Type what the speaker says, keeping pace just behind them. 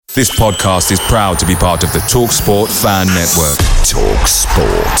This podcast is proud to be part of the TalkSport Fan Network.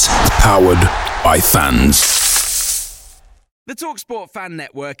 TalkSport. Powered by fans. The TalkSport Fan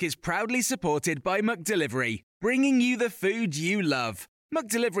Network is proudly supported by McDelivery, bringing you the food you love.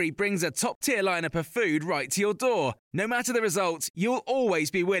 McDelivery brings a top-tier lineup of food right to your door. No matter the result, you'll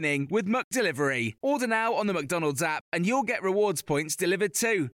always be winning with McDelivery. Order now on the McDonald's app and you'll get rewards points delivered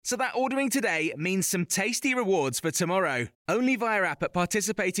too. So that ordering today means some tasty rewards for tomorrow. Only via app at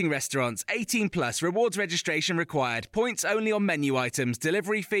participating restaurants. 18 plus. Rewards registration required. Points only on menu items.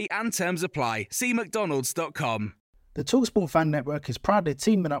 Delivery fee and terms apply. See mcdonalds.com. The TalkSport Fan Network is proudly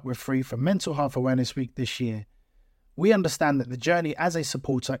teaming up with Free for Mental Health Awareness Week this year. We understand that the journey as a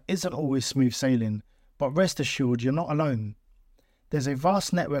supporter isn't always smooth sailing, but rest assured you're not alone. There's a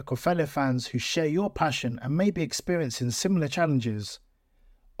vast network of fellow fans who share your passion and may be experiencing similar challenges.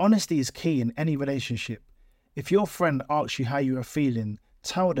 Honesty is key in any relationship. If your friend asks you how you are feeling,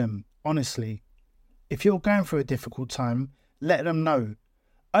 tell them honestly. If you're going through a difficult time, let them know.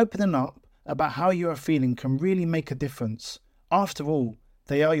 Opening up about how you are feeling can really make a difference. After all,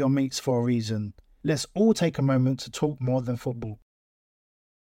 they are your mates for a reason. Let's all take a moment to talk more than football.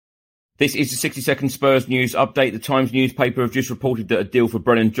 This is the 60-second Spurs news update. The Times newspaper have just reported that a deal for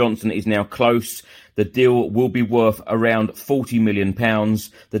Brennan Johnson is now close. The deal will be worth around £40 million.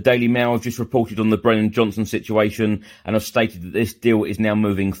 The Daily Mail have just reported on the Brennan Johnson situation and have stated that this deal is now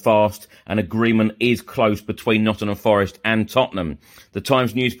moving fast. An agreement is close between Nottingham Forest and Tottenham. The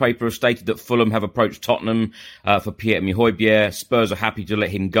Times newspaper have stated that Fulham have approached Tottenham for Pierre-Emile Højbjerg. Spurs are happy to let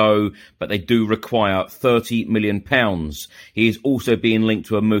him go, but they do require £30 million. He is also being linked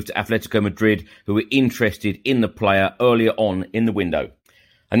to a move to Atletico Madrid, who were interested in the player earlier on in the window.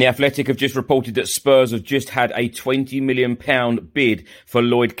 And the Athletic have just reported that Spurs have just had a £20 million bid for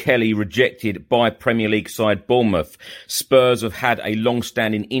Lloyd Kelly rejected by Premier League side Bournemouth. Spurs have had a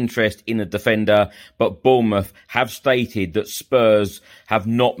long-standing interest in the defender, but Bournemouth have stated that Spurs have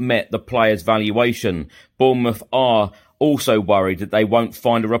not met the player's valuation. Bournemouth are also worried that they won't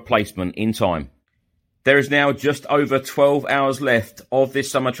find a replacement in time. There is now just over 12 hours left of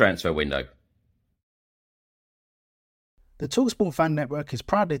this summer transfer window. The TalkSport Fan Network is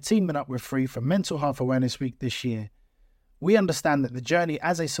proudly teaming up with Free for Mental Health Awareness Week this year. We understand that the journey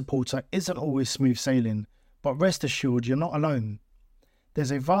as a supporter isn't always smooth sailing, but rest assured you're not alone. There's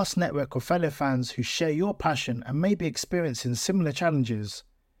a vast network of fellow fans who share your passion and may be experiencing similar challenges.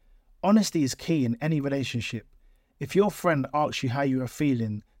 Honesty is key in any relationship. If your friend asks you how you are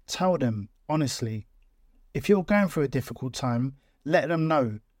feeling, tell them honestly. If you're going through a difficult time, let them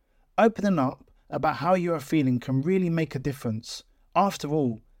know. Opening up about how you are feeling can really make a difference. After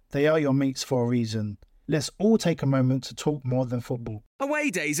all, they are your mates for a reason. Let's all take a moment to talk more than football. Away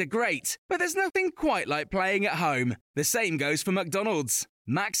days are great, but there's nothing quite like playing at home. The same goes for McDonald's.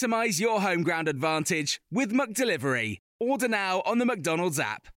 Maximise your home ground advantage with McDelivery. Order now on the McDonald's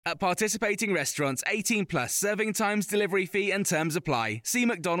app. At participating restaurants, 18 plus. Serving times, delivery fee and terms apply. See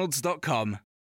mcdonalds.com.